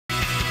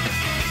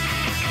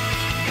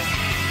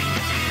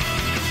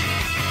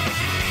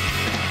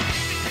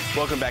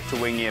Welcome back to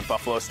Winging It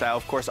Buffalo Style.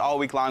 Of course, all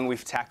week long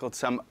we've tackled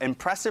some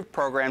impressive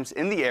programs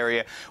in the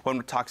area when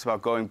it talks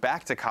about going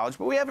back to college,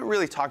 but we haven't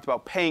really talked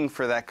about paying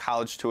for that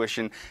college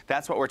tuition.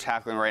 That's what we're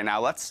tackling right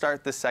now. Let's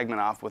start this segment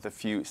off with a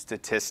few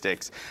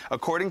statistics.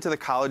 According to the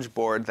College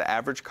Board, the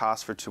average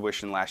cost for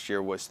tuition last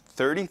year was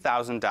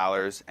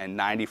 $30,000 and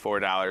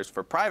 $94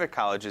 for private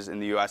colleges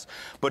in the U.S.,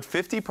 but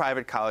 50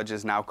 private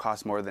colleges now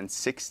cost more than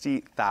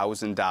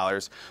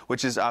 $60,000,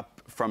 which is up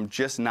from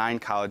just 9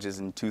 colleges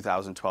in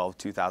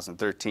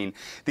 2012-2013.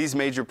 These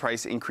major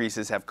price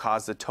increases have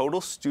caused the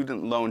total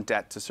student loan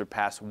debt to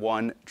surpass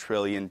 $1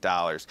 trillion.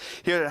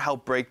 Here to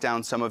help break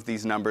down some of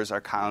these numbers are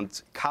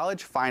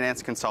college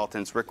finance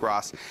consultants Rick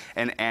Ross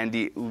and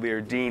Andy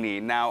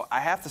Liardini. Now, I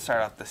have to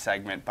start off the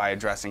segment by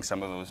addressing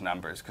some of those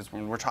numbers, because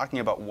when we're talking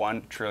about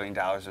 $1 trillion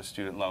of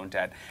student loan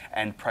debt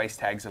and price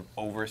tags of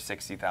over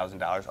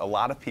 $60,000, a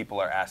lot of people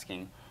are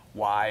asking,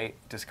 why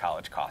does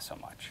college cost so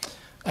much?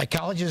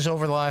 Colleges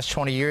over the last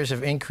 20 years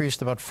have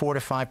increased about 4 to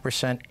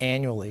 5%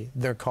 annually,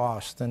 their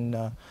cost,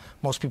 and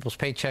most people's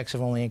paychecks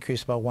have only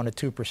increased about 1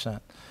 to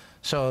 2%.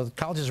 So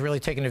colleges have really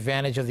taken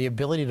advantage of the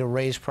ability to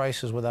raise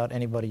prices without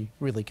anybody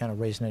really kind of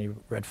raising any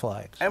red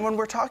flags. And when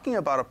we're talking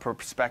about a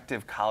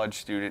prospective college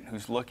student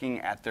who's looking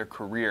at their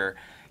career,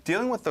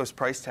 dealing with those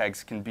price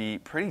tags can be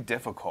pretty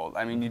difficult.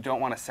 I mean, you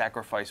don't want to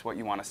sacrifice what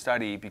you want to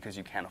study because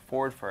you can't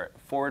afford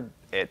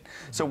it.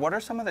 So what are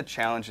some of the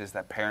challenges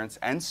that parents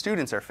and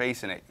students are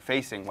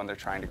facing when they're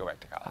trying to go back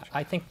to college?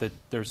 I think that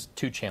there's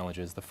 2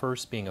 challenges. The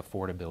first being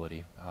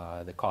affordability.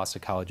 The cost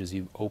of colleges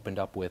you opened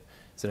up with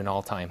is at an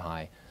all-time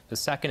high. The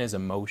second is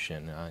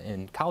emotion.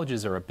 And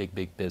colleges are a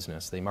big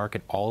business. They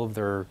market all of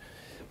their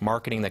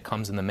marketing that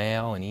comes in the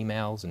mail and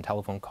emails and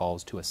telephone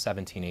calls to a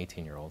 17,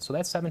 18-year-old. So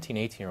that 17,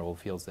 18-year-old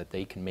feels that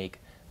they can make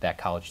that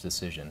college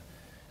decision.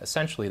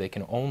 Essentially, they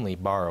can only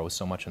borrow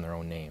so much in their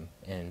own name.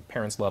 And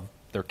parents love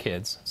their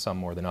kids, some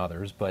more than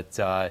others, but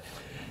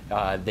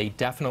they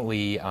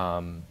definitely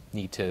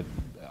need to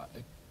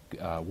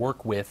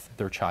work with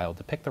their child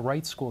to pick the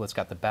right school that's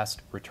got the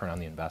best return on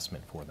the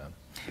investment for them.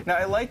 Now,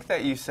 I like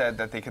that you said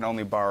that they can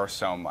only borrow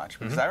so much,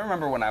 because I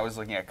remember when I was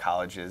looking at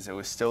colleges, it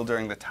was still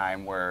during the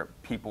time where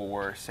people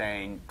were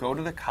saying, go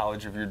to the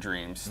college of your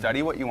dreams,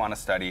 study what you want to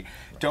study,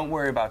 don't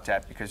worry about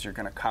debt because you're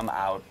going to come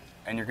out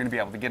and you're going to be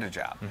able to get a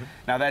job.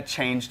 Now, that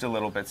changed a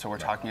little bit, so we're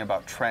talking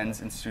about trends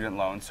in student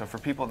loans. So for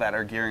people that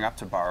are gearing up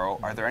to borrow,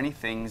 are there any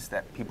things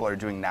that people are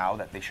doing now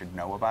that they should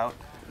know about?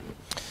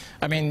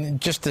 I mean,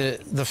 just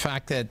the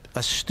fact that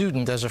a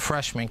student, as a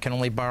freshman, can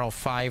only borrow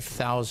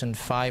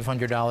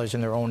 $5,500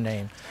 in their own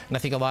name. And I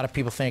think a lot of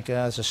people think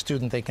as a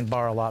student they can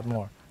borrow a lot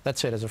more.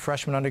 That's it. As a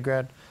freshman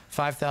undergrad,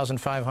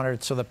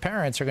 $5,500. So the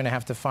parents are going to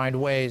have to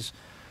find ways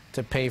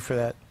to pay for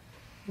that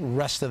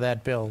rest of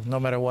that bill, no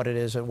matter what it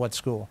is at what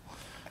school.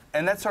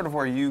 And that's sort of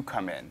where you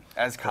come in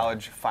as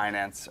college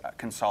finance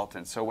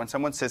consultants. So when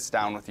someone sits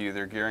down with you,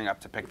 they're gearing up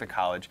to pick the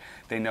college,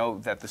 they know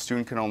that the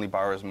student can only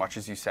borrow as much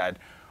as you said.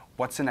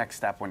 What's the next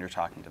step when you're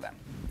talking to them?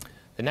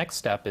 The next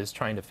step is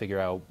trying to figure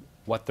out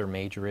what their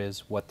major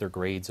is, what their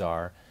grades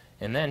are,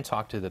 and then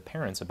talk to the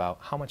parents about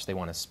how much they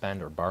want to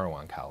spend or borrow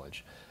on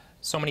college.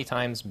 So many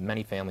times,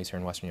 many families here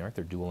in Western New York,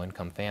 they're dual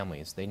income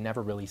families. They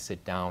never really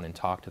sit down and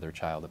talk to their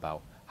child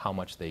about how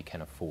much they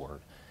can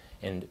afford.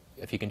 And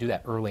if you can do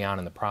that early on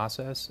in the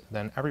process,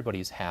 then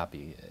everybody's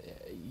happy.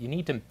 You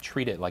need to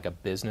treat it like a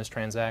business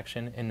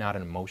transaction and not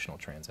an emotional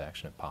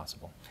transaction if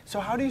possible. So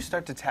how do you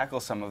start to tackle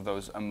some of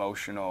those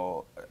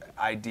emotional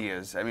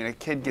ideas? I mean, a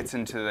kid gets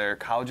into their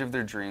college of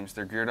their dreams,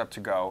 they're geared up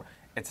to go,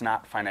 it's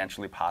not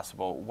financially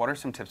possible. What are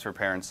some tips for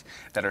parents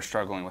that are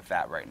struggling with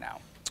that right now?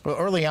 Well,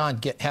 early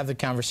on, have the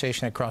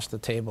conversation across the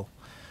table.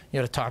 You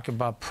know, to talk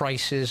about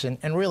prices,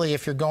 and really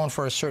if you're going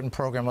for a certain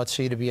program, let's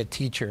say to be a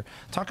teacher,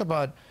 talk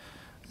about,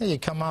 hey, you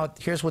come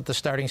out, here's what the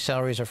starting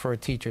salaries are for a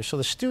teacher. So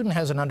the student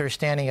has an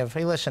understanding of,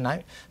 hey, listen,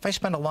 if I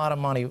spend a lot of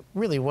money,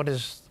 really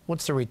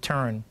what's the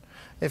return?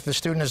 If the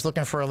student is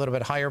looking for a little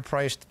bit higher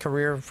priced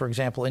career, for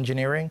example,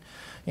 engineering,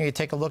 you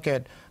take a look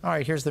at, all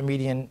right, here's the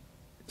median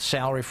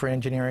salary for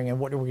engineering and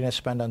what are we going to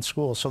spend on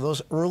school. So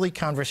those early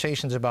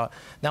conversations about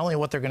not only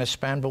what they're going to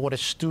spend, but what a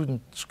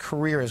student's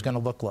career is going to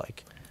look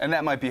like. And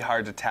that might be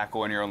hard to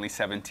tackle when you're only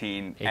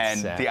 17, Exactly.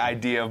 And the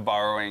idea of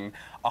borrowing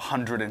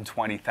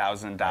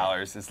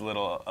 $120,000 is a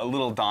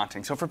little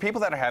daunting. So for people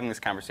that are having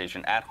this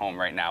conversation at home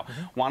right now,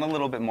 want a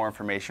little bit more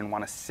information,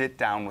 want to sit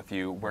down with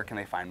you, where can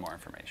they find more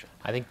information?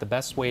 I think the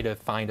best way to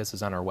find us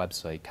is on our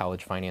website,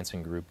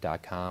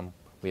 collegefinancinggroup.com.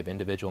 We have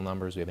individual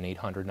numbers. We have an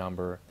 800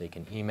 number. They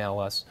can email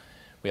us.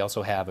 We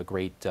also have a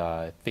great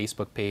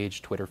Facebook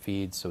page, Twitter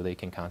feed, so they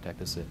can contact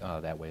us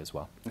that way as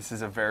well. This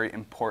is a very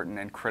important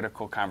and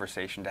critical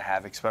conversation to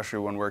have, especially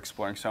when we're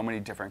exploring so many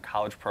different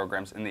college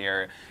programs in the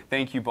area.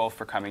 Thank you both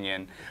for coming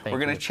in. We're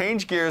going to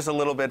change gears a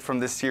little bit from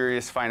this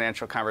serious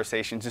financial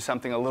conversation to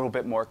something a little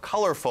bit more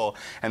colorful,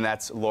 and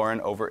that's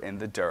Lauren over in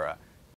the Dura.